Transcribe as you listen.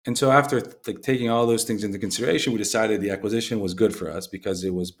And so after taking all those things into consideration, we decided the acquisition was good for us because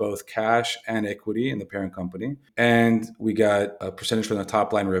it was both cash and equity in the parent company. And we got a percentage from the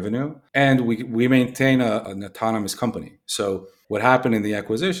top line revenue. And we maintain an autonomous company. So what happened in the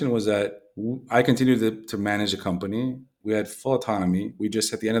acquisition was that I continued to manage the company. We had full autonomy. We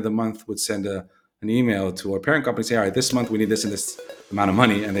just at the end of the month would send an email to our parent company saying, all right, this month we need this and this amount of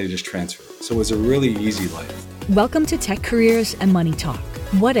money, and they just transfer. So it was a really easy life. Welcome to Tech Careers and Money Talk.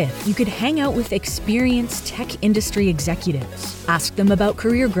 What if you could hang out with experienced tech industry executives, ask them about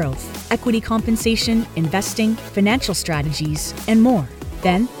career growth, equity compensation, investing, financial strategies, and more.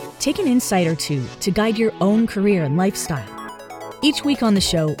 Then, take an insight or two to guide your own career and lifestyle. Each week on the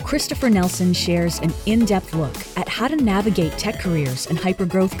show, Christopher Nelson shares an in-depth look at how to navigate tech careers and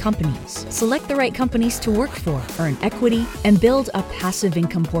hyper-growth companies, select the right companies to work for, earn equity, and build a passive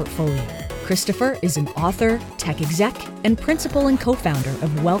income portfolio. Christopher is an author, tech exec, and principal and co-founder of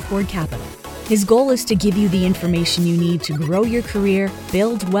Wealthward Capital. His goal is to give you the information you need to grow your career,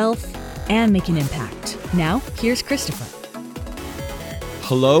 build wealth, and make an impact. Now, here's Christopher.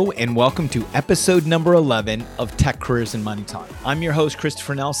 Hello and welcome to episode number 11 of Tech Careers and Money Talk. I'm your host,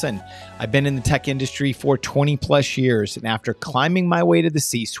 Christopher Nelson. I've been in the tech industry for 20 plus years, and after climbing my way to the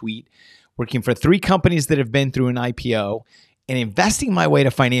C-suite, working for 3 companies that have been through an IPO, and investing my way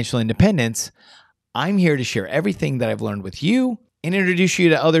to financial independence, I'm here to share everything that I've learned with you and introduce you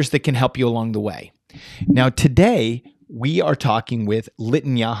to others that can help you along the way. Now, today, we are talking with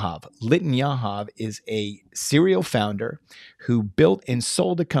Litan Yahav. Litan Yahav is a serial founder who built and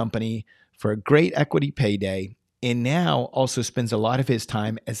sold a company for a great equity payday and now also spends a lot of his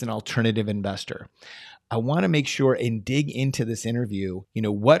time as an alternative investor. I want to make sure and dig into this interview.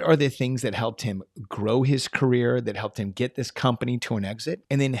 What are the things that helped him grow his career, that helped him get this company to an exit?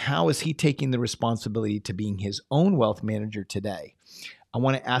 And then how is he taking the responsibility to being his own wealth manager today? I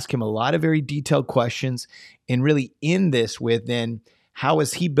want to ask him a lot of very detailed questions and really end this with then how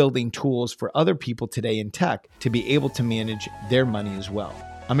is he building tools for other people today in tech to be able to manage their money as well?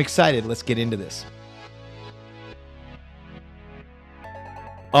 I'm excited. Let's get into this.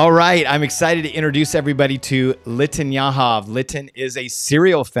 All right, I'm excited to introduce everybody to Litan Yahav. Litan is a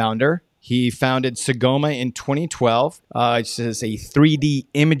serial founder. He founded Sagoma in 2012. It's a 3D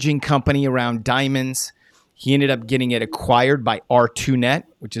imaging company around diamonds. He ended up getting it acquired by R2Net,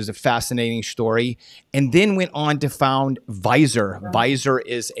 which is a fascinating story, and then went on to found Vyzer. Vyzer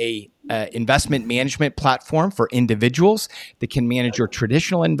is a investment management platform for individuals that can manage your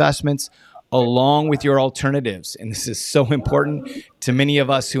traditional investments along with your alternatives. And this is so important to many of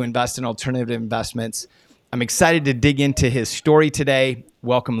us who invest in alternative investments. I'm excited to dig into his story today.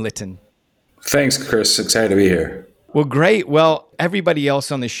 Welcome, Litan. Thanks, Chris. Excited to be here. Well, great. Well, everybody else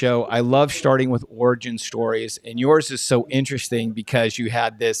on the show, I love starting with origin stories. And yours is so interesting because you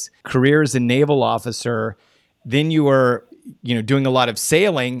had this career as a naval officer. Then you were doing a lot of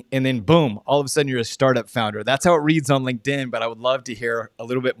sailing, and then boom, all of a sudden you're a startup founder. That's how it reads on LinkedIn, but I would love to hear a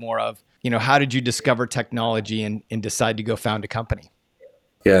little bit more of, how did you discover technology and decide to go found a company?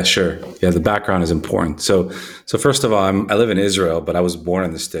 Yeah, sure. Yeah, the background is important. So first of all, I live in Israel, but I was born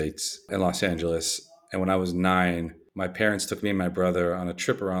in the States, in Los Angeles. And when I was 9, my parents took me and my brother on a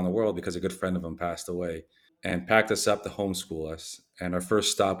trip around the world because a good friend of them passed away and packed us up to homeschool us. And our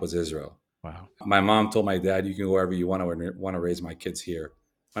first stop was Israel. Wow. My mom told my dad, you can go wherever you want to raise my kids here.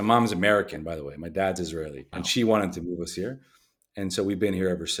 My mom's American, by the way. My dad's Israeli. And she wanted to move us here. And so we've been here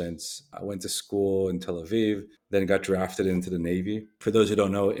ever since. I went to school in Tel Aviv, then got drafted into the Navy. For those who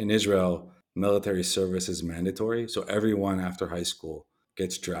don't know, in Israel, military service is mandatory. So everyone after high school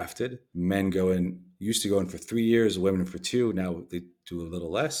gets drafted. Men used to go in for 3 years, women for 2. Now they do a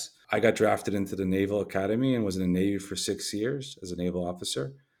little less. I got drafted into the Naval Academy and was in the Navy for 6 years as a naval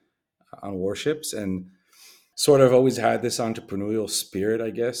officer on warships, and sort of always had this entrepreneurial spirit,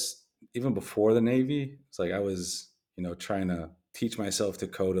 I guess, even before the Navy. It's like I was, trying to teach myself to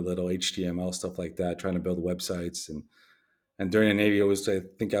code a little HTML, stuff like that, trying to build websites. And during the Navy, I always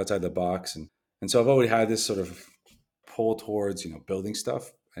think outside the box. And so I've always had this sort of pull towards, building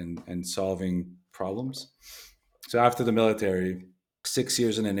stuff and solving problems. So after the military, 6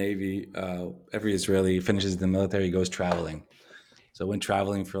 years in the Navy, every Israeli finishes the military, goes traveling. So I went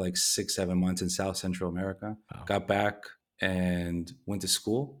traveling for like 6-7 months in South Central America, got back and went to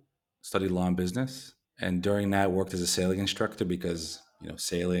school, studied law and business. And during that worked as a sailing instructor because,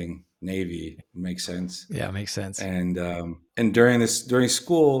 sailing, Navy makes sense. Yeah, it makes sense. And during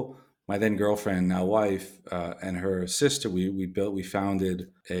school, my then girlfriend, now wife, and her sister, we founded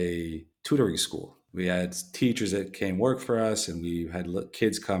a tutoring school. We had teachers that came work for us, and we had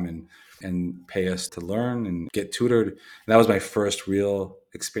kids come and pay us to learn and get tutored. And that was my first real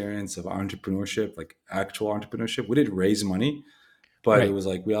experience of entrepreneurship, like actual entrepreneurship. We didn't raise money, but it Right. was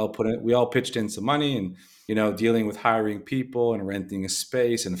like we all pitched in some money, and dealing with hiring people and renting a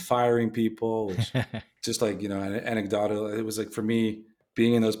space and firing people, which just like anecdotal. It was like, for me,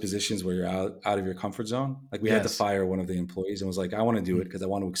 being in those positions where you're out of your comfort zone. Like, we had to Yes. fire one of the employees, and was like, I want to do it Mm. because I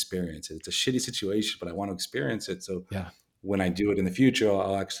want to experience it. It's a shitty situation, but I want to experience it. So Yeah. when I do it in the future,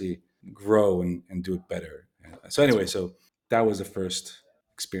 I'll actually grow and do it better. So That's anyway, so that was the first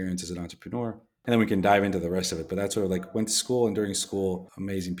experience as an entrepreneur. And then we can dive into the rest of it. But that's sort of like, went to school, and during school,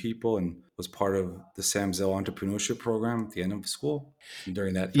 amazing people, and was part of the Sam Zell entrepreneurship program at the end of school. And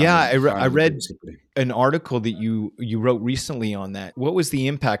during that, Yeah, I founded the read biggest company. an article that you wrote recently on that. What was the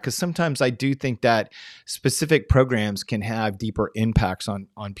impact? Because sometimes I do think that specific programs can have deeper impacts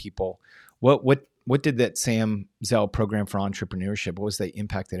on people. What did that Sam Zell program for entrepreneurship? What was the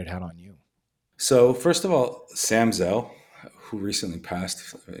impact that it had on you? So first of all, Sam Zell, who recently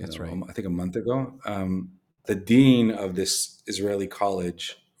passed, That's right. I think a month ago, the dean of this Israeli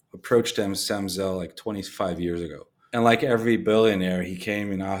college approached Sam Zell like 25 years ago, and like every billionaire, he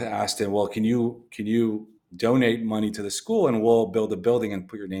came and asked him, "Well, can you donate money to the school, and we'll build a building and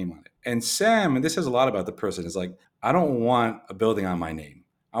put your name on it?" And Sam, and this says a lot about the person, is like, "I don't want a building on my name.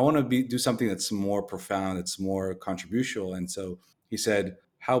 I want to do something that's more profound, that's more contributional." And so he said,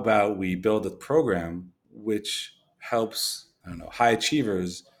 how about we build a program which helps, I don't know, high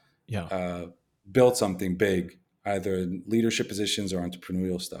achievers Yeah. uh, build something big, either in leadership positions or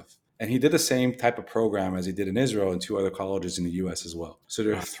entrepreneurial stuff. And he did the same type of program as he did in Israel and two other colleges in the US as well. So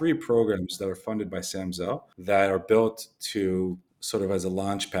there are Wow. three programs that are funded by Sam Zell that are built to sort of as a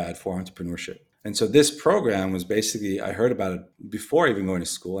launch pad for entrepreneurship. And so this program was basically, I heard about it before even going to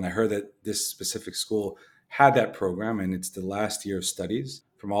school, and I heard that this specific school had that program, and it's the last year of studies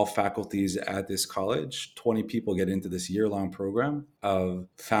from all faculties at this college. 20 people get into this year-long program of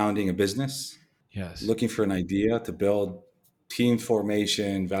founding a business, Yes. looking for an idea to build, team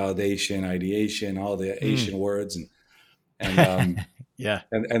formation, validation, ideation, all the Mm. Asian words, and Yeah.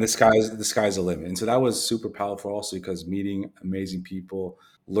 and the sky's the limit. And so that was super powerful, also because meeting amazing people,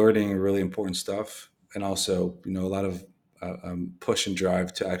 learning really important stuff, and also a lot of push and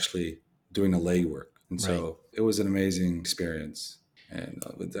drive to actually doing the legwork. And Right. so it was an amazing experience. And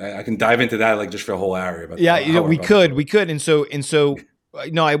I can dive into that like just for a whole hour, but Yeah, hour we about the could, program. we could, and so,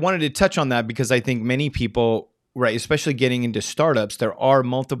 no, I wanted to touch on that because I think many people, right, especially getting into startups, there are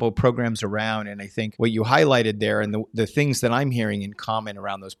multiple programs around, and I think what you highlighted there, and the things that I'm hearing in common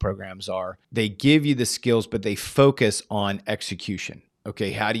around those programs are they give you the skills, but they focus on execution.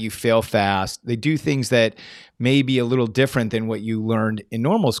 Okay, how do you fail fast? They do things that may be a little different than what you learned in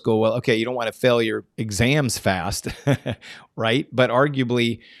normal school. Well, okay, you don't want to fail your exams fast, right? But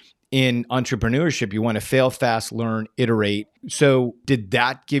arguably, in entrepreneurship, you want to fail fast, learn, iterate. So did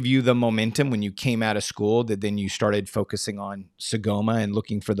that give you the momentum when you came out of school that then you started focusing on Sagoma and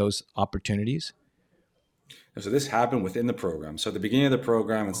looking for those opportunities? And so this happened within the program. So at the beginning of the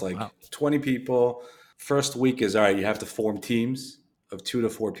program, it's Oh, wow. like 20 people. First week is, all right, you have to form teams of 2 to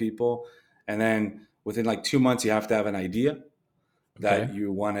 4 people. And then within like 2 months, you have to have an idea Okay. that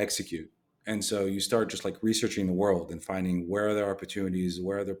you want to execute. And so you start just like researching the world and finding where are there opportunities,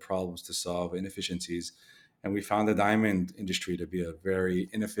 where are there problems to solve, inefficiencies. And we found the diamond industry to be a very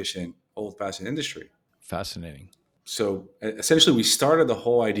inefficient, old-fashioned industry. Fascinating. So essentially, we started the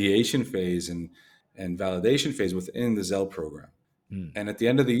whole ideation phase and validation phase within the Zell program. Mm. And at the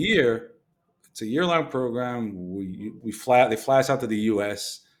end of the year, it's a year-long program. They fly us out to the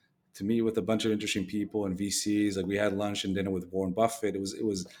U.S. to meet with a bunch of interesting people and VCs. Like, we had lunch and dinner with Warren Buffett. It's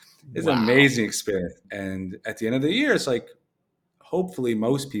an Wow. amazing experience. And at the end of the year, it's like, hopefully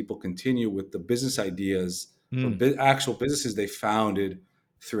most people continue with the business ideas or Mm. actual businesses they founded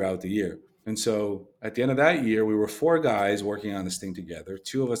throughout the year. And so at the end of that year, we were 4 guys working on this thing together.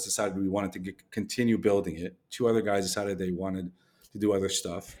 2 of us decided we wanted to continue building it. 2 other guys decided they wanted to do other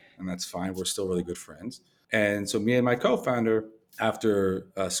stuff, and that's fine. We're still really good friends. And so me and my co-founder, after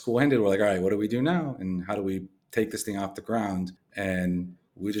school ended, we're like, all right, what do we do now? And how do we take this thing off the ground? And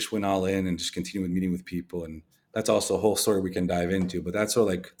we just went all in and just continued meeting with people. And that's also a whole story we can dive into. But that's sort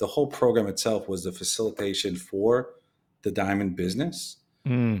of like the whole program itself was the facilitation for the diamond business.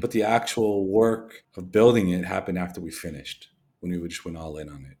 Mm. But the actual work of building it happened after we finished, when we just went all in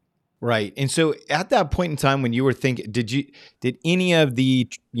on it. Right. And so at that point in time when you were thinking, did any of the,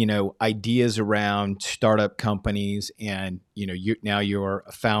 ideas around startup companies and, now you're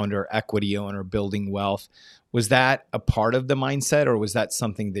a founder, equity owner, building wealth, was that a part of the mindset, or was that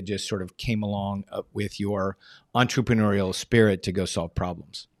something that just sort of came along with your entrepreneurial spirit to go solve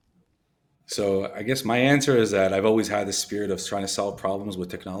problems? So I guess my answer is that I've always had the spirit of trying to solve problems with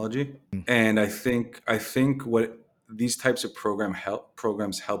technology, and I think what these types of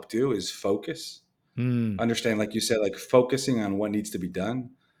programs help do is focus, Mm, understand, like you said, like focusing on what needs to be done,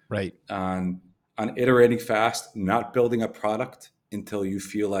 right. on on iterating fast, not building a product until you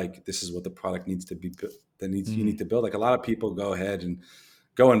feel like this is what the product needs to be that needs you Mm, need to build. Like a lot of people go ahead and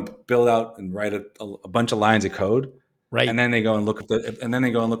go and build out and write a bunch of lines of code, right. and then they go and look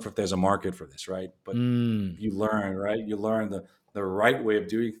for if there's a market for this, right? But Mm, you learn, right? You learn the right way of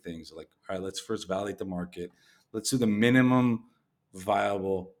doing things. Like, all right, let's first validate the market. Let's do the minimum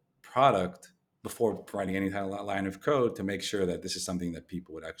viable product before writing any kind of line of code to make sure that this is something that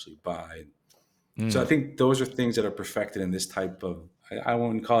people would actually buy. So I mm. think those are things that are perfected in this type of, I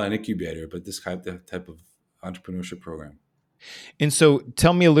won't call it an incubator, but this type of entrepreneurship program. And so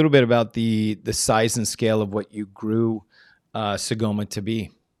tell me a little bit about the size and scale of what you grew Sagoma to be.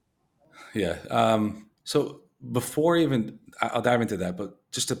 Yeah. So before even I'll dive into that, but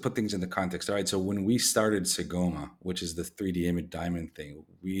just to put things into context. All right. So when we started Sagoma, which is the 3D image diamond thing,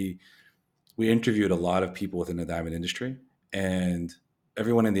 we interviewed a lot of people within the diamond industry, and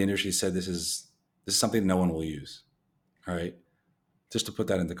everyone in the industry said this is something no one will use. All right. Just to put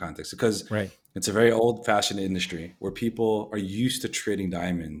that into context, because Right. it's a very old fashioned industry where people are used to trading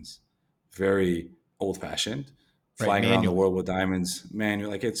diamonds very old fashioned, Right. flying around the Manually. world with diamonds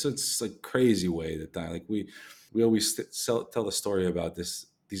manual. Like it's like crazy way that like we always tell the story about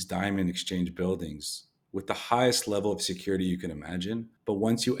these diamond exchange buildings with the highest level of security you can imagine. But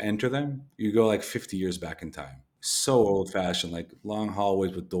once you enter them, you go like 50 years back in time. So old fashioned, like long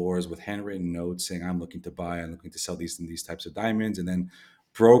hallways with doors with handwritten notes saying, I'm looking to buy, I'm looking to sell these and these types of diamonds. And then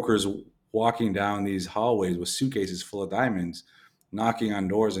brokers walking down these hallways with suitcases full of diamonds, knocking on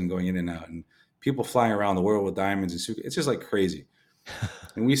doors and going in and out. And people flying around the world with diamonds and suitcases. It's just like crazy.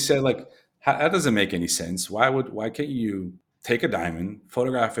 And we said, like, that doesn't make any sense. Why can't you take a diamond,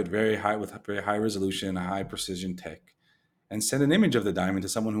 photograph it very high with very high resolution, high precision tech, and send an image of the diamond to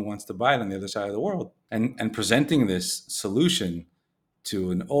someone who wants to buy it on the other side of the world? And presenting this solution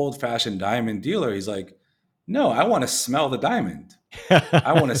to an old fashioned diamond dealer, he's like, no, I want to smell the diamond.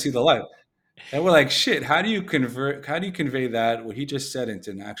 I want to see the light. And we're like, shit, how do you convey that, what he just said,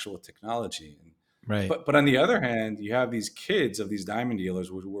 into an actual technology? Right. But on the other hand, you have these kids of these diamond dealers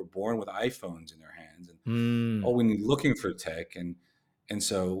who were born with iPhones in their hands and Mm, always looking for tech. And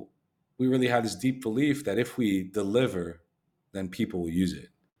so we really have this deep belief that if we deliver, then people will use it.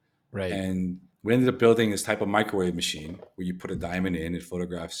 right. And we ended up building this type of microwave machine where you put a diamond in, it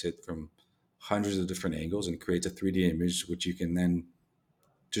photographs it from hundreds of different angles and creates a 3D image, which you can then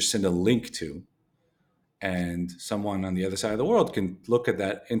just send a link to. And someone on the other side of the world can look at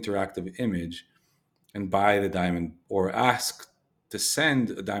that interactive image and buy the diamond or ask to send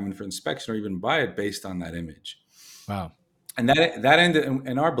a diamond for inspection or even buy it based on that image. Wow. And that ended,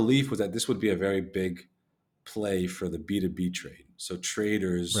 and our belief was that this would be a very big play for the B2B trade. So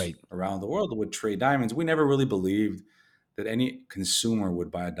traders Right. around the world would trade diamonds. We never really believed that any consumer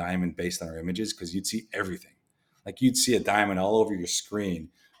would buy a diamond based on our images, because you'd see everything. Like you'd see a diamond all over your screen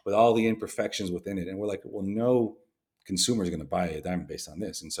with all the imperfections within it. And we're like, well, no consumer is going to buy a diamond based on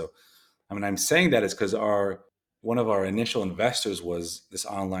this. And so, I mean, I'm saying that is because our one of our initial investors was this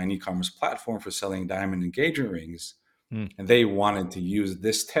online e-commerce platform for selling diamond engagement rings, Mm, and they wanted to use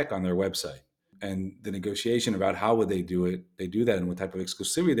this tech on their website. And the negotiation about how would they do it, they do that, and what type of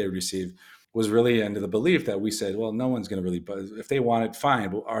exclusivity they receive was really under the belief that we said, well, no one's going to really, but if they want it, fine.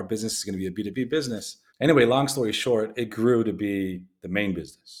 But our business is going to be a B2B business. Anyway, long story short, it grew to be the main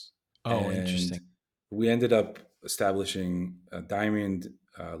business. oh, And interesting. we ended up establishing diamond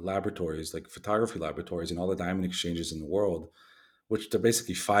laboratories, like photography laboratories, in all the diamond exchanges in the world, which are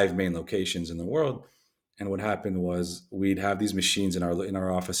basically five main locations in the world. And what happened was we'd have these machines in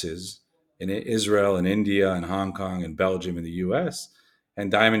our offices in Israel and India and Hong Kong and Belgium and the US. And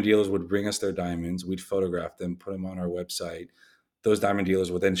diamond dealers would bring us their diamonds. We'd photograph them, put them on our website. Those diamond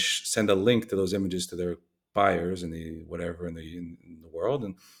dealers would then send a link to those images to their buyers in the whatever in the world,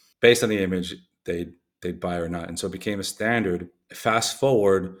 and based on the image, they'd buy or not. And so it became a standard. Fast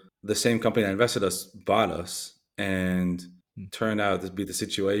forward, the same company that invested us bought us, and Mm, turned out to be the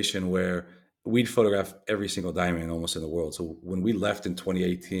situation where we'd photograph every single diamond almost in the world. So when we left in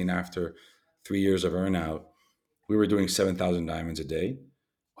 2018, after 3 years of earnout, we were doing 7,000 diamonds a day.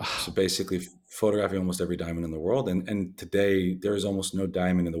 So wow. basically photographing almost every diamond in the world. And today there is almost no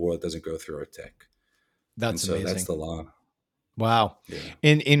diamond in the world that doesn't go through our tech. And That's so that's amazing. the law. Wow. Yeah.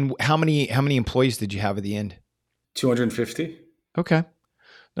 And how many employees did you have at the end? 250. Okay.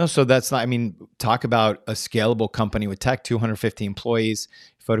 No, so that's not, I mean, talk about a scalable company with tech, 250 employees,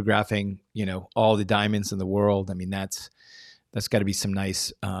 photographing, all the diamonds in the world. I mean, that's got to be some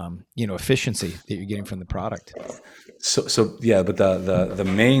nice, efficiency that you're getting from the product. So yeah, but the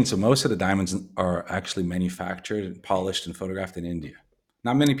main, so most of the diamonds are actually manufactured and polished and photographed in India.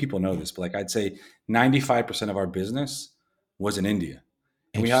 Not many people know this, but like I'd say 95% of our business was in India.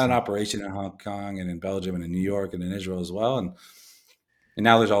 And we had an Interesting. operation in Hong Kong and in Belgium and in New York and in Israel as well. And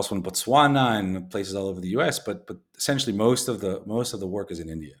now there's also in Botswana and places all over the US, but essentially most of the work is in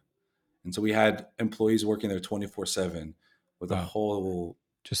India. And so we had employees working there 24/7 with a Wow. whole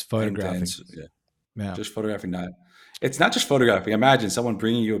Just end-to-end, photographing. yeah, Yeah. just photographing that. It's not just photographing. Imagine someone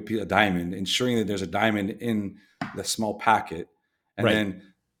bringing you a diamond, ensuring that there's a diamond in the small packet, and Right. then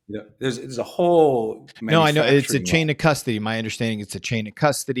there's a whole No, I know it's a manufacturing chain line. of custody. My understanding, it's a chain of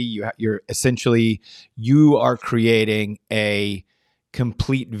custody. You're essentially, you are creating a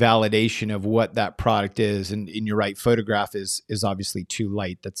complete validation of what that product is. And you're right, photograph is obviously too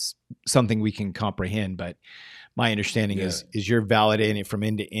light. That's something we can comprehend. But my understanding Yeah, is you're validating it from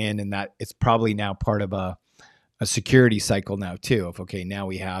end to end, and that it's probably now part of a security cycle now too. Of okay, now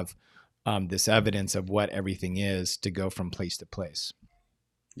we have this evidence of what everything is to go from place to place.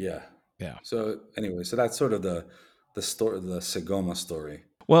 yeah. Yeah. So anyway, so that's sort of the story, the Segoma story.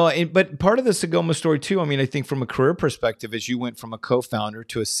 Well, but part of the Sagoma story too, I mean, I think from a career perspective, as you went from a co-founder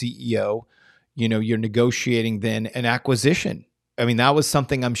to a CEO, you're negotiating then an acquisition. I mean, that was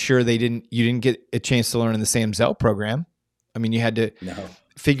something I'm sure you didn't get a chance to learn in the Sam Zell program. I mean, you had to No,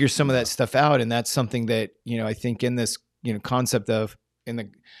 figure some of that no. stuff out. And that's something that, I think in this, in the concept of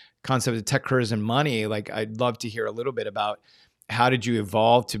tech careers and money, like I'd love to hear a little bit about how did you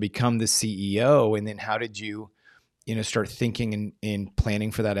evolve to become the CEO? And then how did you, start thinking and planning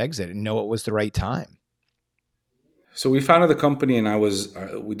for that exit and know it was the right time? So we founded the company, and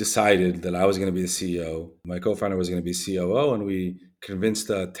we decided that I was going to be the CEO. My co-founder was going to be COO, and we convinced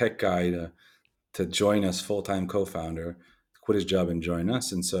a tech guy to join us, full-time co-founder, quit his job and join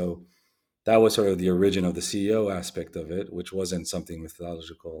us. And so that was sort of the origin of the CEO aspect of it, which wasn't something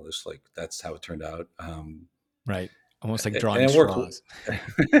methodological. It's like that's how it turned out. Right. Almost like And drawing it worked. straws.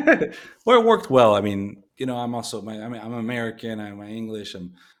 Well, it worked well. I mean, I'm also I'm American. I'm English.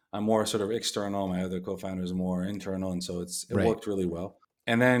 I'm more sort of external. My other co-founder is more internal, and so it Right. worked really well.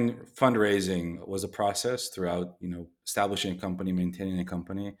 And then fundraising was a process throughout. Establishing a company, maintaining a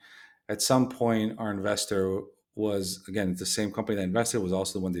company. At some point, our investor was, again, the same company that invested was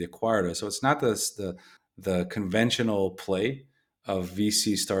also the one that acquired us. So it's not the conventional play of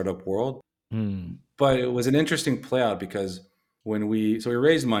VC startup world, Mm. but it was an interesting play out because we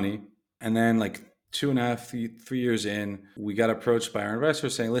raised money, and then like 2.5, 3 years in, we got approached by our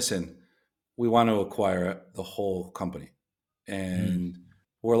investors saying, listen, we want to acquire the whole company. Mm. And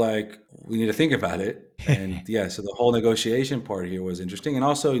we're like, we need to think about it. And yeah, so the whole negotiation part here was interesting. And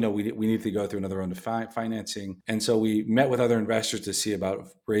also, we need to go through another round of financing. And so we met with other investors to see about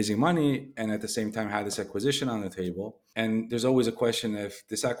raising money, and at the same time had this acquisition on the table. And there's always a question if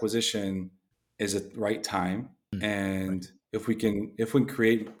this acquisition is at the right time, Mm. Right. and if we can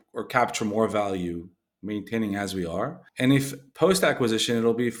create or capture more value maintaining as we are, and if post acquisition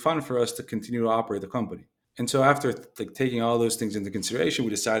it'll be fun for us to continue to operate the company. And so after like taking all those things into consideration, we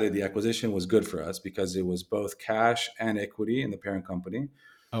decided the acquisition was good for us because it was both cash and equity in the parent company,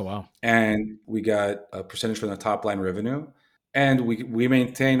 Oh, wow. and we got a percentage from the top line revenue, and we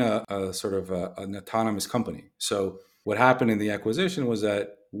maintain a sort of an autonomous company. So what happened in the acquisition was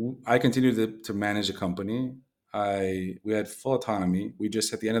that I continued to manage the company. We had full autonomy. We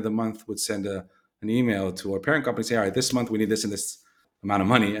just at the end of the month would send an email to our parent company saying, all right, this month we need this and this amount of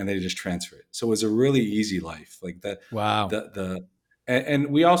money, and they just transfer it. So it was a really easy life, like that. Wow. And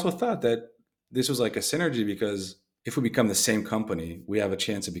we also thought that this was like a synergy because if we become the same company, we have a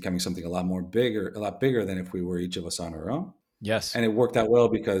chance of becoming something a lot bigger than if we were each of us on our own. Yes. And it worked out well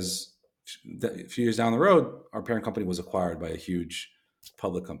because a few years down the road, our parent company was acquired by a huge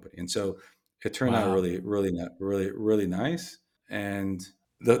public company, and so it turned out Wow. really, really, really, really nice. And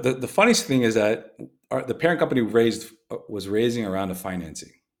the funniest thing is that the parent company was raising a round of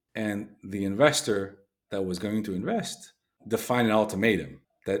financing, and the investor that was going to invest defined an ultimatum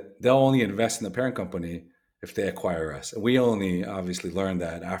that they'll only invest in the parent company if they acquire us. And we only obviously learned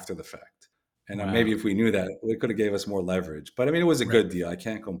that after the fact. And maybe Wow. if we knew that, it could have gave us more leverage. But I mean, it was a Right. good deal. I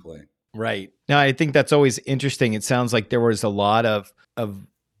can't complain. Right. Now, I think that's always interesting. It sounds like there was a lot of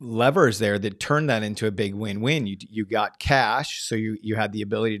levers there that turned that into a big win-win. You got cash, so you had the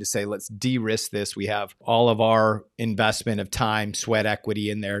ability to say, let's de-risk this. We have all of our investment of time, sweat equity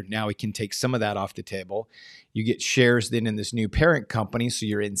in there. Now we can take some of that off the table. You get shares then in this new parent company, so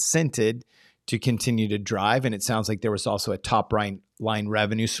you're incented to continue to drive. And it sounds like there was also a top line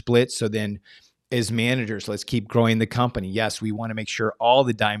revenue split. So then as managers, let's keep growing the company. Yes, we want to make sure all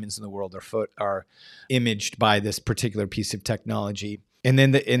the diamonds in the world are imaged by this particular piece of technology. And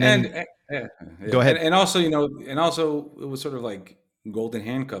then Yeah, go ahead. and also, and also it was sort of like golden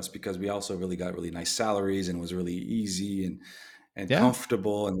handcuffs because we also really got really nice salaries and it was really easy and Yeah,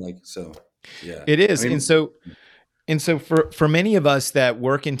 comfortable and like so. Yeah, it I is. And mean, so for many of us that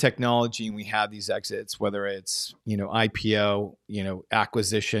work in technology and we have these exits, whether it's, IPO,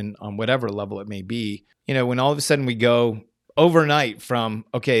 acquisition on whatever level it may be, when all of a sudden we go overnight from,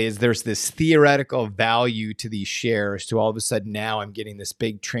 okay, there's this theoretical value to these shares to all of a sudden now I'm getting this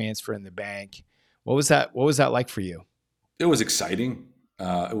big transfer in the bank. What was that like for you? it was exciting.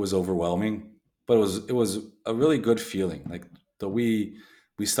 It was overwhelming, but it was a really good feeling. Like we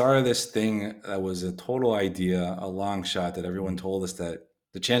started this thing that was a total idea, a long shot that everyone told us that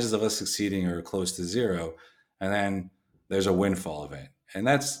the chances of us succeeding are close to zero, and then there's a windfall event, and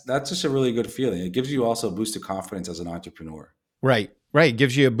that's just a really good feeling. It gives you also a boost of confidence as an entrepreneur. Right. Right. It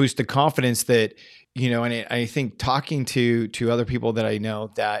gives you a boost of confidence that, and I think talking to other people that I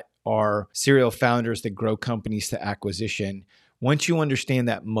know that are serial founders that grow companies to acquisition, once you understand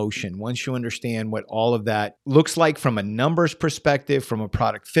that motion, once you understand what all of that looks like from a numbers perspective, from a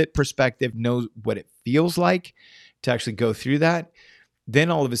product fit perspective, know what it feels like to actually go through that, then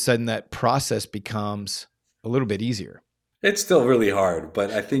all of a sudden that process becomes a little bit easier. It's still really hard,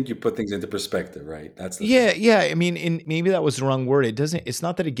 but I think you put things into perspective, right? That's the Yeah, thing. yeah. I mean, and maybe that was the wrong word. It's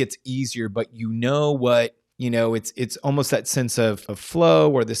not that it gets easier, but it's almost that sense of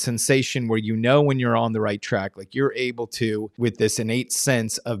flow or the sensation where when you're on the right track. Like you're able to, with this innate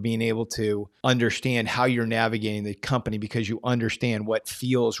sense of being able to understand how you're navigating the company because you understand what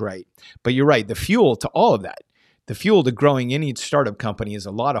feels right. But you're right, the fuel to all of that, the fuel to growing any startup company is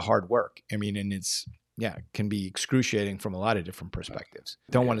a lot of hard work. I mean, and it can be excruciating from a lot of different perspectives.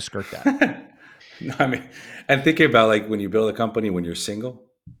 Don't want to skirt that. Yeah. No, I mean, and thinking about like when you build a company when you're single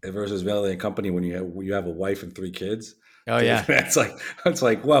versus building a company when you have a wife and three kids. Oh yeah. It's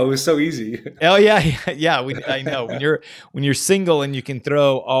like wow, it was so easy. Oh yeah, yeah. I know when you're single and you can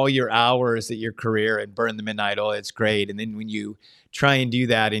throw all your hours at your career and burn the midnight oil, it's great. And then when you try and do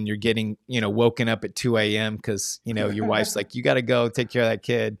that and you're getting woken up at 2 a.m. because your wife's like, you got to go take care of that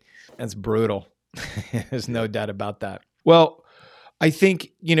kid. That's brutal. There's no Yeah. doubt about that. Well, I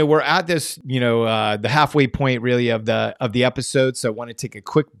think we're at this the halfway point really of the episode. So I want to take a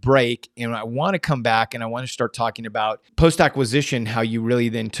quick break, and I want to come back and I want to start talking about post acquisition, how you really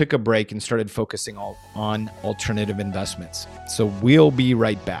then took a break and started focusing on alternative investments. So we'll be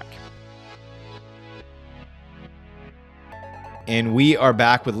right back. And we are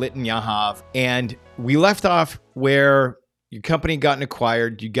back with Litan Yahav, and we left off where your company gotten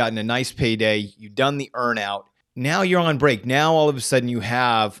acquired, you gotten a nice payday, you've done the earn out. Now you're on break. Now all of a sudden you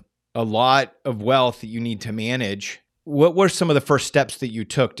have a lot of wealth that you need to manage. What were some of the first steps that you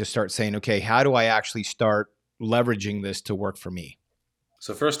took to start saying, okay, how do I actually start leveraging this to work for me?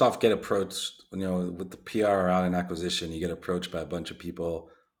 So first off, get approached. With the PR around an acquisition, you get approached by a bunch of people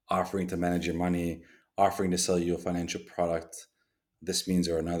offering to manage your money, offering to sell you a financial product. This means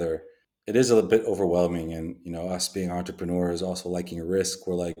or another. It is a little bit overwhelming, and us being entrepreneurs, also liking a risk.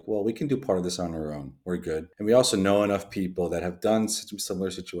 We're like, well, we can do part of this on our own. We're good, and we also know enough people that have done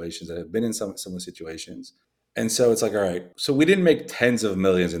similar situations, that have been in some similar situations, and so it's like, all right. So we didn't make tens of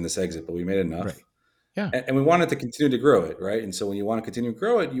millions in this exit, but we made enough, Right. Yeah. and we wanted to continue to grow it, right? And so when you want to continue to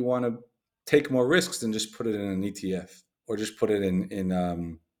grow it, you want to take more risks than just put it in an ETF or just put it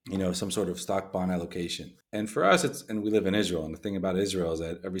in some sort of stock bond allocation. And for us, and we live in Israel. And the thing about Israel is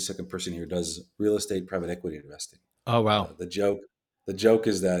that every second person here does real estate private equity investing. Oh, wow. The joke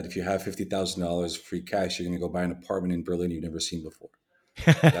is that if you have $50,000 free cash, you're going to go buy an apartment in Berlin you've never seen before.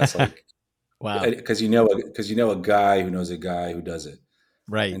 That's like Wow. because you know a guy who knows a guy who does it.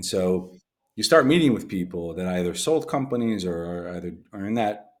 Right. And so you start meeting with people that either sold companies or are in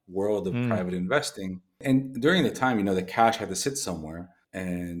that world of Mm. private investing. And during the time, the cash had to sit somewhere,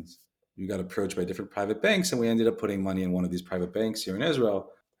 and we got approached by different private banks, and we ended up putting money in one of these private banks here in Israel.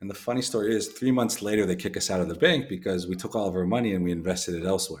 And the funny story is 3 months later, they kick us out of the bank because we took all of our money and we invested it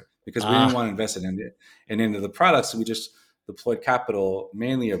elsewhere because we didn't Ah, want to invest it into the products. So we just deployed capital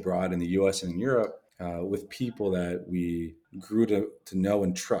mainly abroad in the US and in Europe with people that we grew to know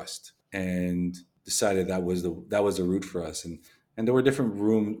and trust, and decided that was the route for us. And And there were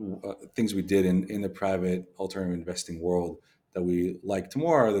different things we did in the private alternative investing world that we liked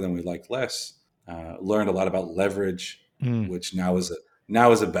more, other than we liked less. Learned a lot about leverage, Mm, which now is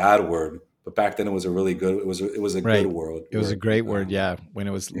a bad word, but back then it was a really good. It was a good right. world It was a word. great word. Yeah. When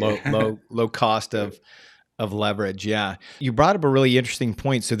it was Yeah. low cost of leverage. Yeah. You brought up a really interesting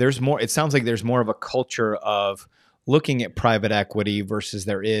point. So there's more, it sounds like there's more of a culture of looking at private equity versus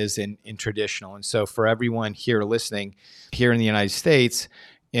there is in traditional. And so for everyone here listening here in the United States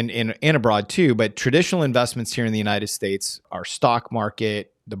and abroad too, but traditional investments here in the United States are stock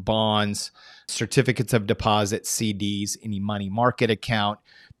market, the bonds, certificates of deposit, CDs, any money market account.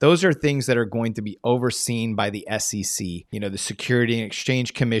 Those are things that are going to be overseen by the SEC, the Security and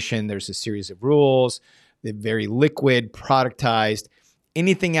Exchange Commission. There's a series of rules. They're very liquid, productized.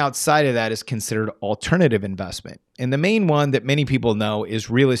 Anything outside of that is considered alternative investment. And the main one that many people know is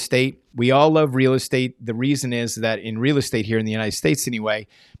real estate. We all love real estate. The reason is that in real estate here in the United States anyway,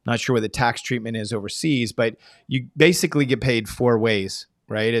 I'm not sure what the tax treatment is overseas, but you basically get paid four ways,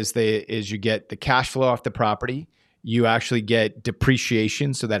 right? As you get the cash flow off the property, you actually get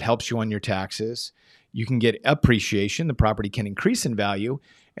depreciation, so that helps you on your taxes. You can get appreciation, the property can increase in value.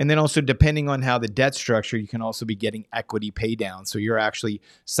 And then also, depending on how the debt structure, you can also be getting equity pay down. So you're actually,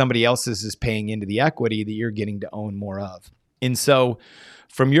 somebody else's is paying into the equity that you're getting to own more of. And so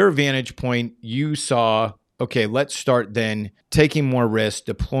from your vantage point, you saw, okay, let's start then taking more risk,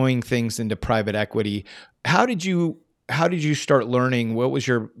 deploying things into private equity. How did you start learning? What was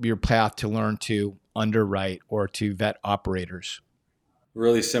your path to learn to underwrite or to vet operators?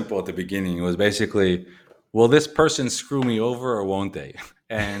 Really simple at the beginning. It was basically, will this person screw me over or won't they?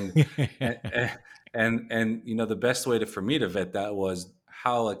 And and the best way for me to vet that was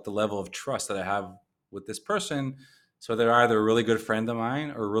how, like, the level of trust that I have with this person. So they're either a really good friend of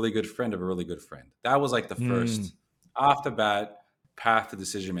mine or a really good friend of a really good friend. That was like the Mm, first off the bat path to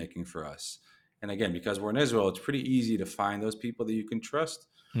decision making for us. And again, because we're in Israel, it's pretty easy to find those people that you can trust.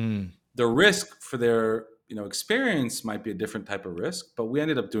 mm. The risk for their experience might be a different type of risk, but we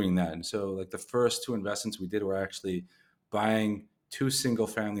ended up doing that. And so, like, the first two investments we did were actually buying two single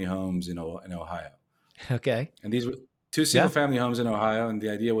family homes in Ohio. Okay. And these were two single Yeah. family homes in Ohio, and the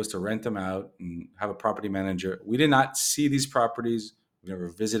idea was to rent them out and have a property manager. We did not see these properties. We never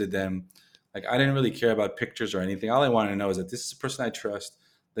visited them. Like, I didn't really care about pictures or anything. All I wanted to know is that this is a person I trust.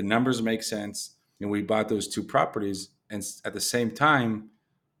 The numbers make sense. And we bought those two properties, and at the same time,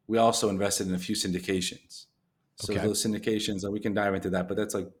 we also invested in a few syndications. So Okay. those syndications, we can dive into that, but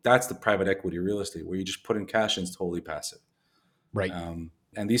that's the private equity real estate where you just put in cash and it's totally passive. Right.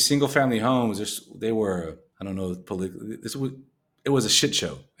 And these single family homes, they were, I don't know, it was a shit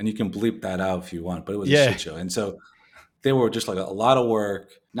show, and you can bleep that out if you want, but it was a Yeah. shit show. And so they were just like a lot of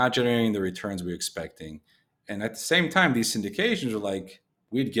work, not generating the returns we were expecting. And at the same time, these syndications were like,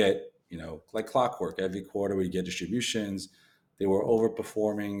 we'd get, like clockwork. Every quarter we'd get distributions. They were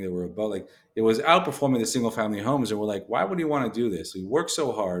overperforming. They were about, like, it was outperforming the single family homes. And we're like, why would you want to do this? We work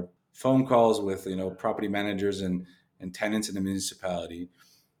so hard, phone calls with, property managers and tenants in the municipality.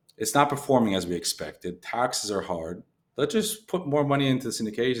 It's not performing as we expected. Taxes are hard. Let's just put more money into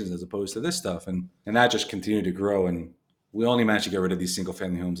syndications as opposed to this stuff. And that just continued to grow. And we only managed to get rid of these single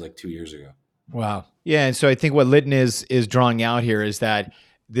family homes like 2 years ago. Wow. Yeah. And so I think what Litan is drawing out here is that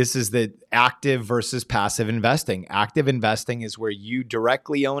this is the active versus passive investing. Active investing is where you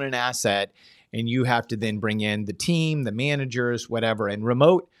directly own an asset and you have to then bring in the team, the managers, whatever. And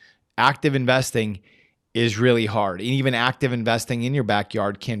remote active investing is really hard. And even active investing in your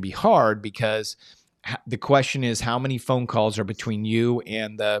backyard can be hard because the question is how many phone calls are between you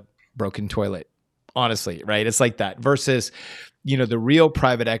and the broken toilet? Honestly, right? It's like that versus, the real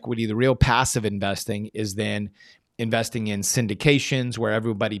private equity, the real passive investing is then investing in syndications where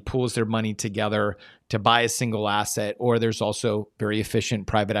everybody pools their money together to buy a single asset, or there's also very efficient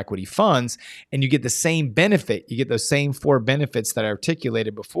private equity funds, and you get the same benefit. You get those same four benefits that I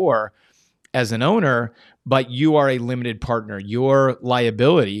articulated before as an owner, but you are a limited partner. Your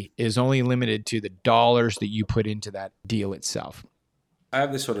liability is only limited to the dollars that you put into that deal itself. I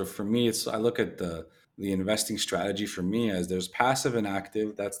have this sort of, for me, I look at the investing strategy for me as there's passive and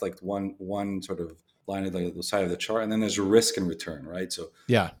active. That's like one sort of line of the side of the chart. And then there's risk and return, right? So,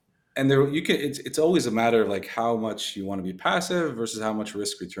 Yeah. and there you can, it's always a matter of like how much you want to be passive versus how much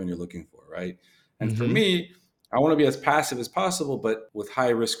risk return you're looking for, right? And for Mm-hmm. me, I want to be as passive as possible, but with high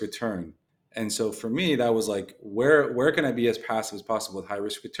risk return. And so for me, that was like, where can I be as passive as possible with high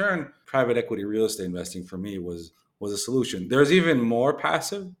risk return? Private equity real estate investing for me was a solution. There's even more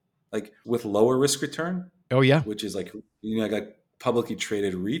passive, like with lower risk return, Oh, yeah. which is like, like publicly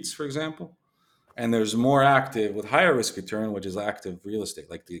traded REITs, for example. And there's more active with higher risk return, which is active real estate,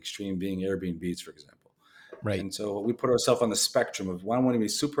 like the extreme being Airbnbs, for example. Right. And so we put ourselves on the spectrum of I want to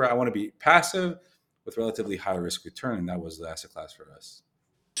be I want to be passive with relatively high risk return. And that was the asset class for us.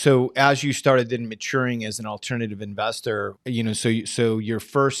 So as you started then maturing as an alternative investor, so your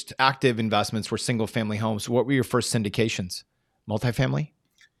first active investments were single family homes. What were your first syndications? Multifamily?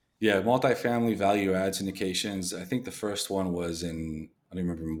 Yeah, multifamily value add syndications. I think the first one was I don't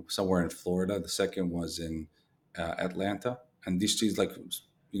remember, somewhere in Florida. The second was in Atlanta. And these two, like,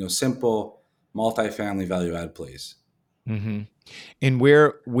 simple multifamily value add plays. Mm-hmm. And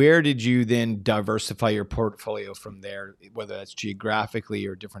where did you then diversify your portfolio from there, whether that's geographically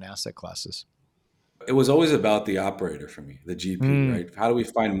or different asset classes? It was always about the operator for me, the GP, Mm, right? How do we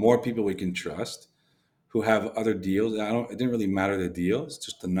find more people we can trust who have other deals? It didn't really matter the deals,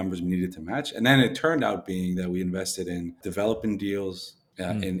 just the numbers we needed to match. And then it turned out being that we invested in developing deals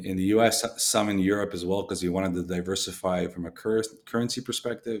mm. in the US, some in Europe as well, because we wanted to diversify from a currency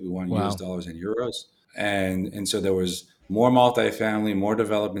perspective. We wanted US Wow. dollars and euros. And so there was more multifamily, more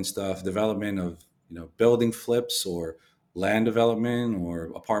development stuff, development of, building flips or land development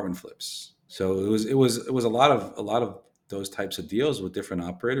or apartment flips. So it was a lot of those types of deals with different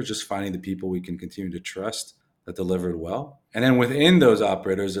operators, just finding the people we can continue to trust that delivered well. And then within those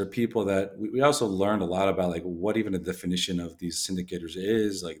operators, there are people that we also learned a lot about, like what even the definition of these syndicators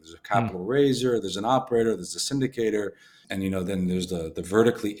is. Like there's a Mm. capital raiser, there's an operator, there's a syndicator, and then there's the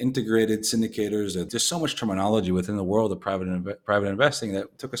vertically integrated syndicators. There's so much terminology within the world of private investing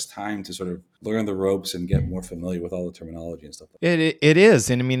that took us time to sort of learn the ropes and get more familiar with all the terminology and stuff like that. It is.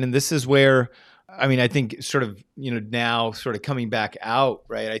 And I mean, and this is where, I mean, I think sort of, now sort of coming back out,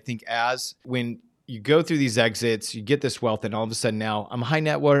 right? I think as when you go through these exits, you get this wealth, and all of a sudden now I'm a high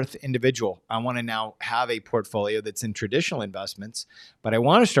net worth individual. I want to now have a portfolio that's in traditional investments, but I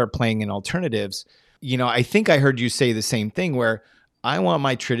want to start playing in alternatives. I think I heard you say the same thing where I want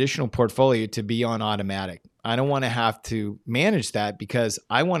my traditional portfolio to be on automatic. I don't want to have to manage that because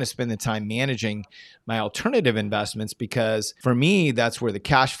I want to spend the time managing my alternative investments, because for me, that's where the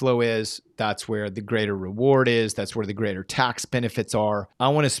cash flow is. That's where the greater reward is. That's where the greater tax benefits are. I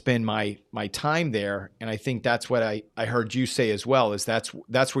want to spend my time there. And I think that's what I heard you say as well, is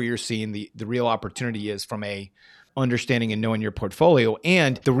that's where you're seeing the real opportunity is, from a understanding and knowing your portfolio.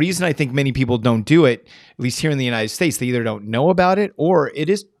 And the reason I think many people don't do it, at least here in the United States, they either don't know about it or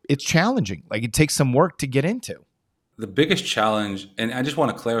it's challenging. Like it takes some work to get into. The biggest challenge, and I just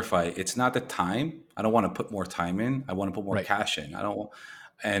want to clarify, it's not the time. I don't want to put more time in. I want to put more Right. cash in. I don't want,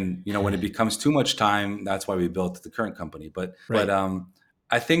 and when it becomes too much time, that's why we built the current company. But Right.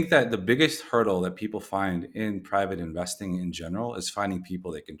 I think that the biggest hurdle that people find in private investing in general is finding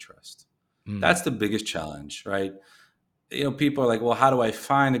people they can trust. Mm. That's the biggest challenge, right? People are like, well, how do I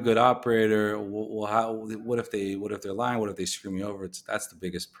find a good operator? Well, what if they're lying? What if they screw me over? That's the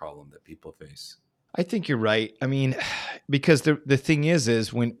biggest problem that people face. I think you're right. I mean, because the thing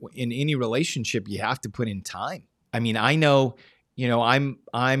is when in any relationship, you have to put in time. I mean, I know,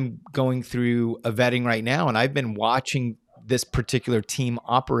 I'm going through a vetting right now, and I've been watching this particular team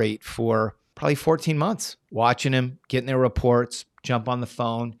operate for probably 14 months, watching them, getting their reports, jump on the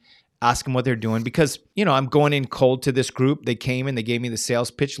phone, ask them what they're doing, because, I'm going in cold to this group. They came and they gave me the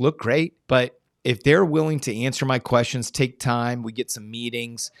sales pitch, looked great. But if they're willing to answer my questions, take time, we get some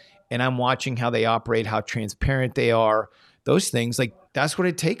meetings, and I'm watching how they operate, how transparent they are, those things, like that's what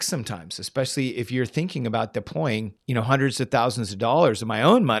it takes sometimes, especially if you're thinking about deploying, hundreds of thousands of dollars of my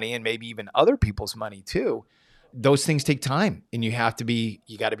own money and maybe even other people's money too. Those things take time, and you got to be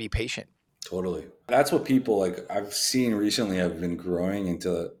patient. Totally. That's what people, like, I've seen recently have been growing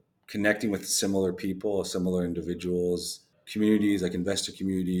into connecting with similar people, similar individuals, communities, like investor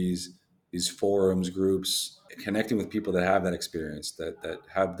communities, these forums, groups, connecting with people that have that experience, that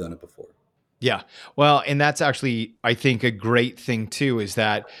have done it before. Yeah. Well, and that's actually, I think, a great thing too, is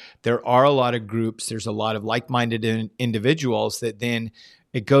that there are a lot of groups, there's a lot of like-minded individuals that then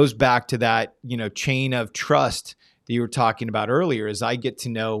it goes back to that, chain of trust that you were talking about earlier. As I get to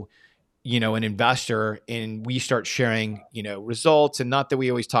know, an investor, and we start sharing, results, and not that we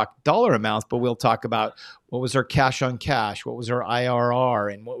always talk dollar amounts, but we'll talk about what was our cash on cash, what was our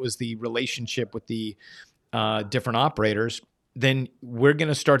IRR, and what was the relationship with the different operators. Then we're going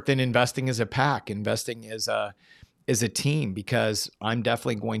to start then investing as a pack, investing as a team, because I'm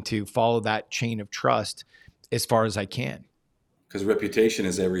definitely going to follow that chain of trust as far as I can. Because reputation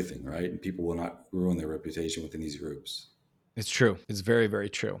is everything, right? And people will not ruin their reputation within these groups. It's true. It's very, very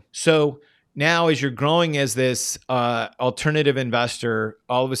true. So now, as you're growing as this alternative investor,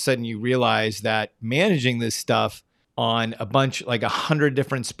 all of a sudden you realize that managing this stuff on a bunch, like 100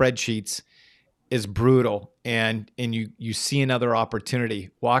 different spreadsheets, is brutal, and you see another opportunity.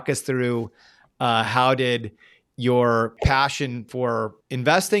 Walk us through how did your passion for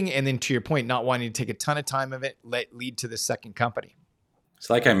investing, and then to your point, not wanting to take a ton of time of it, lead to the second company.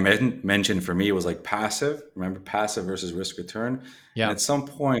 So like I mentioned, for me, it was like passive. Remember, passive versus risk return. And Yeah. at some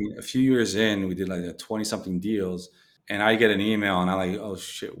point, a few years in, we did like 20 something deals, and I get an email, and I'm like, oh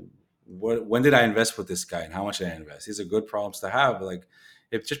shit, when did I invest with this guy, and how much did I invest? These are good problems to have, but like,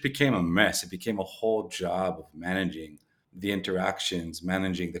 it just became a mess. It became a whole job of managing the interactions,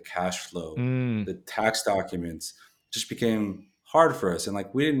 managing the cash flow, Mm, the tax documents. Just became hard for us, and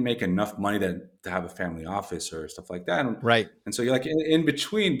like we didn't make enough money to have a family office or stuff like that. right. And so you're like in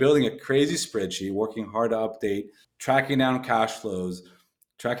between building a crazy spreadsheet, working hard to update, tracking down cash flows,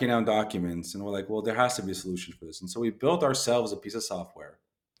 tracking down documents. And we're like, well, there has to be a solution for this. And so we built ourselves a piece of software.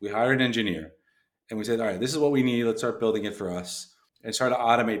 We hired an engineer and we said, all right, this is what we need. Let's start building it for us and start to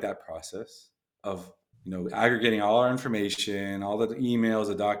automate that process of, aggregating all our information, all the emails,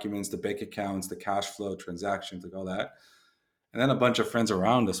 the documents, the bank accounts, the cash flow, transactions, like all that. And then a bunch of friends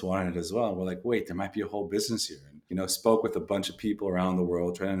around us wanted it as well. We're like, wait, there might be a whole business here. And, spoke with a bunch of people around the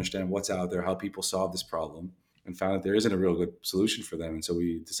world, trying to understand what's out there, how people solve this problem, and found that there isn't a real good solution for them. And so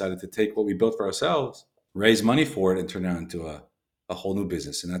we decided to take what we built for ourselves, raise money for it, and turn it into a whole new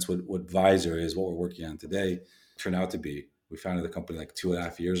business. And that's what Vyzer is, what we're working on today, turned out to be. We founded the company like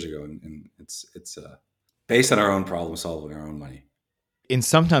 2.5 years ago, and it's based on our own problem solving, our own money. And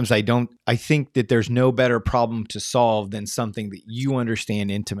sometimes I think that there's no better problem to solve than something that you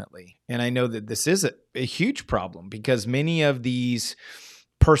understand intimately. And I know that this is a huge problem because many of these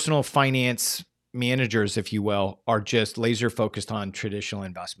personal finance managers, if you will, are just laser focused on traditional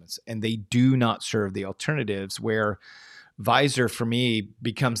investments, and they do not serve the alternatives, where Vyzer for me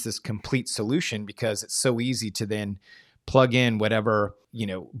becomes this complete solution because it's so easy to then plug in whatever,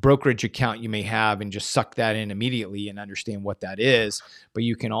 brokerage account you may have and just suck that in immediately and understand what that is. But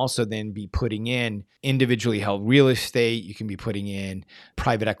you can also then be putting in individually held real estate. You can be putting in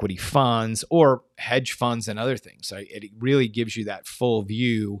private equity funds or hedge funds and other things. It really gives you that full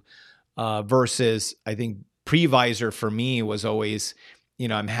view versus I think pre-Vyzer for me was always,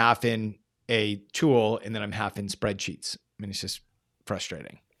 I'm half in a tool and then I'm half in spreadsheets. I mean, it's just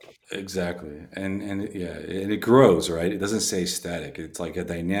frustrating. Exactly. And yeah, and it grows, right? It doesn't stay static. It's like a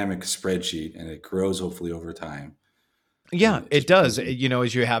dynamic spreadsheet and it grows hopefully over time. And Yeah, it it just does. becomes,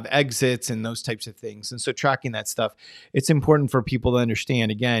 As you have exits and those types of things. And so tracking that stuff, it's important for people to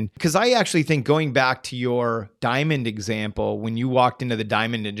understand again, because I actually think going back to your diamond example, when you walked into the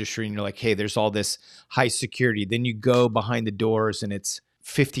diamond industry and you're like, hey, there's all this high security, then you go behind the doors and it's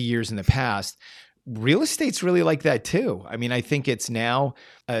 50 years in the past. Real estate's really like that too. I mean, I think it's now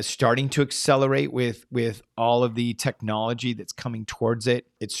starting to accelerate with all of the technology that's coming towards it.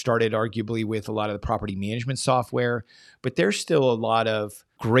 It started arguably with a lot of the property management software, but there's still a lot of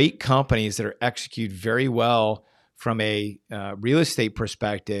great companies that are execute very well from a real estate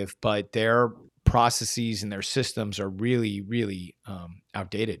perspective, but their processes and their systems are really, really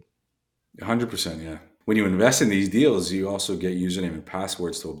outdated. 100%. Yeah. When you invest in these deals, you also get username and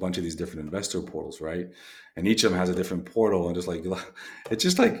passwords to a bunch of these different investor portals, right? And each of them has a different portal, and it's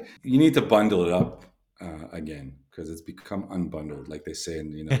just like you need to bundle it up again because it's become unbundled, like they say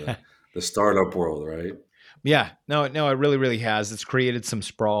in the startup world, right? Yeah, no, it really, really has. It's created some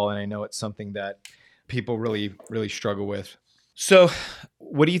sprawl, and I know it's something that people really, really struggle with. So,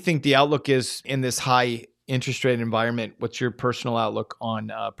 what do you think the outlook is in this high interest rate environment? What's your personal outlook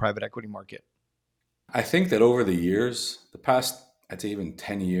on private equity market? I think that over the years, the past, I'd say even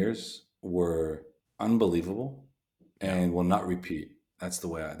 10 years, were unbelievable Yeah, and will not repeat. That's the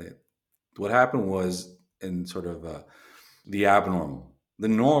way I did. What happened was in sort of the abnormal. The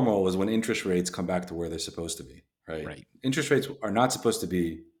normal was when interest rates come back to where they're supposed to be, right? right. Interest rates are not supposed to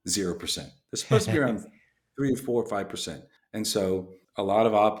be 0%. They're supposed to be around 3, 4, 5%. And so a lot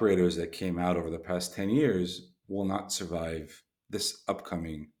of operators that came out over the past 10 years will not survive this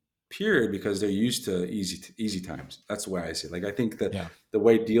upcoming period because they're used to easy times. That's the way I see it. Like I think that Yeah, the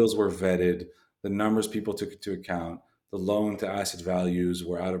way deals were vetted, the numbers people took into account, the loan to asset values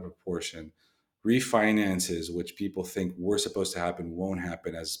were out of proportion. Refinances, which people think were supposed to happen, won't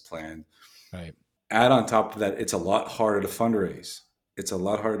happen as planned. right. Add on top of that, it's a lot harder to fundraise. It's a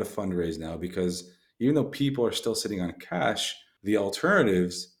lot harder to fundraise now because even though people are still sitting on cash, the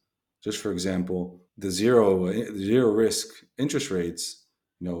alternatives, just for example, the zero risk interest rates,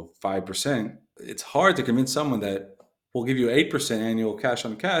 5%, it's hard to convince someone that will give you 8% annual cash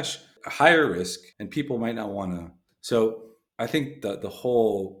on cash, a higher risk, and people might not want to. So I think that the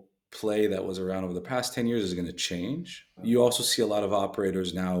whole play that was around over the past 10 years is going to change. You also see a lot of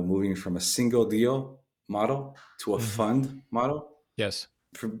operators now moving from a single deal model to a Mhm. fund model Yes.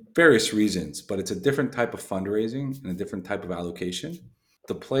 for various reasons, but it's a different type of fundraising and a different type of allocation.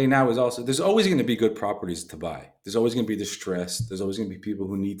 The play now is also, there's always going to be good properties to buy. There's always going to be distress. There's always going to be people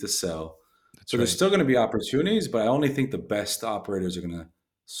who need to sell. That's So there's right. still going to be opportunities, but I only think the best operators are going to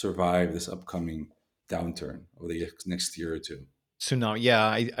survive this upcoming downturn over the next year or two. So no, yeah,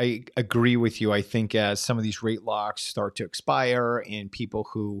 I agree with you. I think as some of these rate locks start to expire and people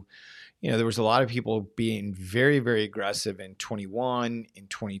who, there was a lot of people being very, very aggressive in 21, in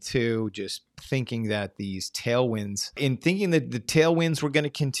 22, just thinking that these tailwinds and thinking that the tailwinds were going to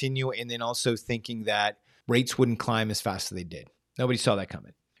continue. And then also thinking that rates wouldn't climb as fast as they did. Nobody saw that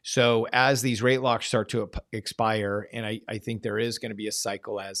coming. So as these rate locks start to expire, and I think there is going to be a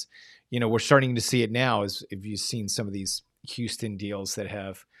cycle as, we're starting to see it now, as if you've seen some of these Houston deals that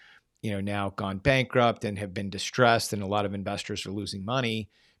have, now gone bankrupt and have been distressed and a lot of investors are losing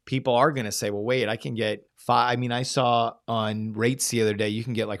money. People are going to say, well, wait, I can get five. I mean, I saw on rates the other day, you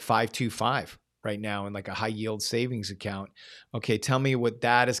can get like 5.25 right now in like a high yield savings account. Okay, tell me what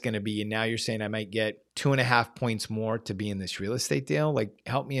that is going to be. And now you're saying I might get 2.5 points more to be in this real estate deal. Like,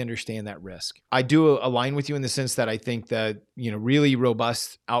 help me understand that risk. I do align with you in the sense that I think that, really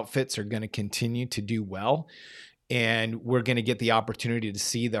robust outfits are going to continue to do well. And we're going to get the opportunity to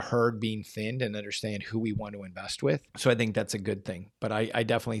see the herd being thinned and understand who we want to invest with. So I think that's a good thing. But I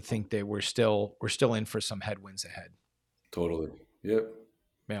definitely think that we're still in for some headwinds ahead. Totally. Yep.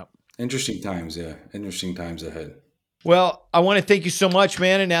 Yeah. Interesting times. Yeah. Interesting times ahead. Well, I want to thank you so much,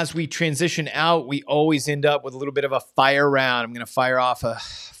 man. And as we transition out, we always end up with a little bit of a fire round. I'm going to fire off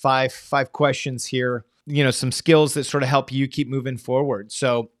five questions here. Some skills that sort of help you keep moving forward.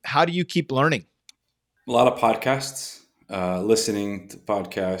 So how do you keep learning? A lot of podcasts, listening to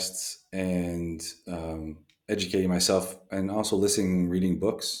podcasts and educating myself, and also listening and reading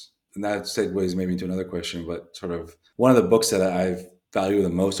books. And that segues maybe into another question, but sort of one of the books that I've valued the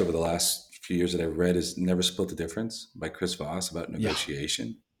most over the last few years that I've read is Never Split the Difference by Chris Voss about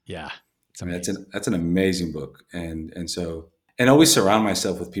negotiation. Yeah. I mean, that's an amazing book. And always surround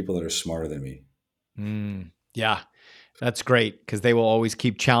myself with people that are smarter than me. Yeah. That's great because they will always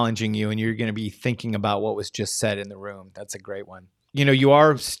keep challenging you and you're going to be thinking about what was just said in the room. That's a great one. You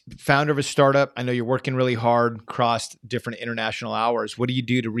are founder of a startup. I know you're working really hard across different international hours. What do you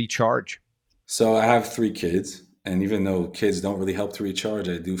do to recharge? So I have 3 kids, and even though kids don't really help to recharge,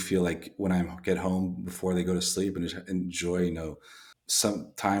 I do feel like when I get home before they go to sleep and just enjoy,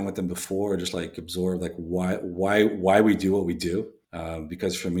 some time with them before, just like absorb like why we do what we do.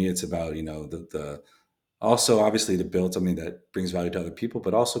 Because for me, it's about, the also, obviously, to build something that brings value to other people,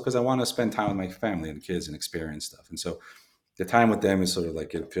 but also because I want to spend time with my family and kids and experience stuff. And so the time with them is sort of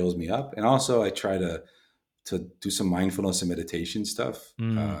like it fills me up. And also, I try to do some mindfulness and meditation stuff.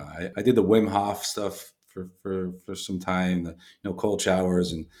 I did the Wim Hof stuff for some time, cold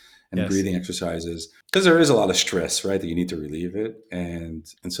showers and Yes. breathing exercises, because there is a lot of stress, right, that you need to relieve it. And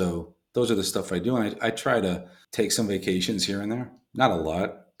so those are the stuff I do. And I try to take some vacations here and there, not a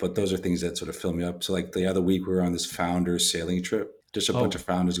lot. But those are things that sort of fill me up. So like the other week, we were on this founders sailing trip, just a bunch of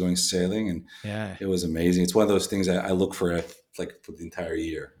founders going sailing. And It was amazing. It's one of those things I look for for the entire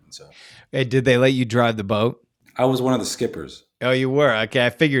year. And so, hey, did they let you drive the boat? I was one of the skippers. Oh, you were? Okay.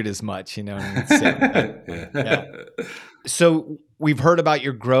 I figured as much, Yeah. So we've heard about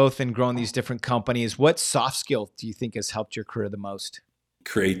your growth and growing these different companies. What soft skill do you think has helped your career the most?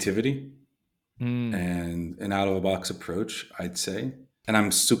 Creativity and an out of the box approach, I'd say. And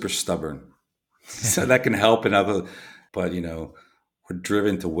I'm super stubborn, so that can help in other, but we're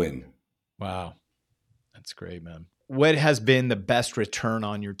driven to win. Wow. That's great, man. What has been the best return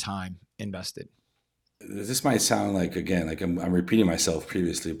on your time invested? This might sound like, again, like I'm repeating myself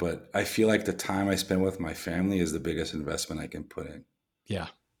previously, but I feel like the time I spend with my family is the biggest investment I can put in. Yeah.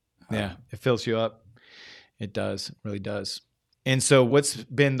 Yeah. It fills you up. It does. It really does. And so what's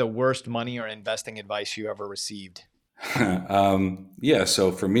been the worst money or investing advice you ever received?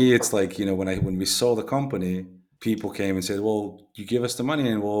 So for me, it's like, when we sold the company, people came and said, well, you give us the money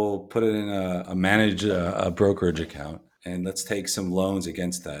and we'll put it in a managed brokerage account and let's take some loans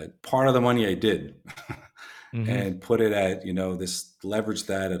against that. Part of the money I did and put it at, leverage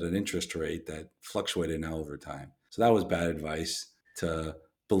that at an interest rate that fluctuated now over time. So that was bad advice, to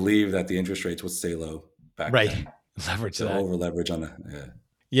believe that the interest rates would stay low back then. Leverage so that. Over leverage on it.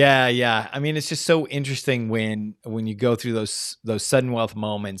 Yeah. I mean, it's just so interesting when you go through those sudden wealth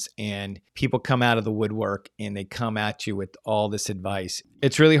moments and people come out of the woodwork and they come at you with all this advice.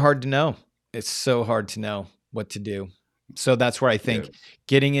 It's really hard to know. It's so hard to know what to do. So that's where I think Yeah.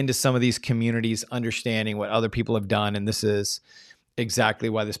 getting into some of these communities, understanding what other people have done, and this is exactly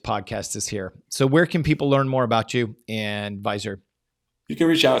why this podcast is here. So where can people learn more about you and Vyzer? You can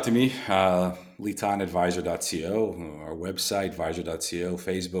reach out to me, Litan at Vyzer.co, our website, Vyzer.co,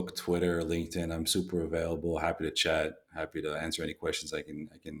 Facebook, Twitter, LinkedIn. I'm super available. Happy to chat. Happy to answer any questions I can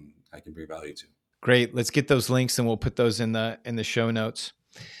bring value to. Great. Let's get those links and we'll put those in the show notes.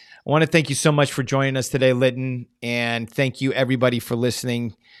 I want to thank you so much for joining us today, Litan, and thank you everybody for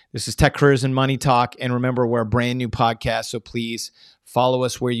listening. This is Tech Careers and Money Talk, and remember, we're a brand new podcast, so please follow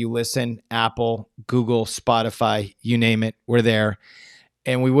us where you listen: Apple, Google, Spotify, you name it, we're there.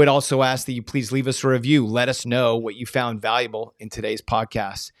 And we would also ask that you please leave us a review. Let us know what you found valuable in today's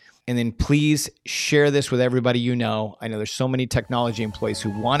podcast. And then please share this with everybody you know. I know there's so many technology employees who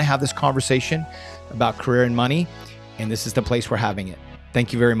want to have this conversation about career and money, and this is the place we're having it.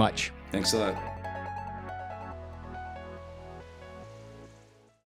 Thank you very much. Thanks a lot.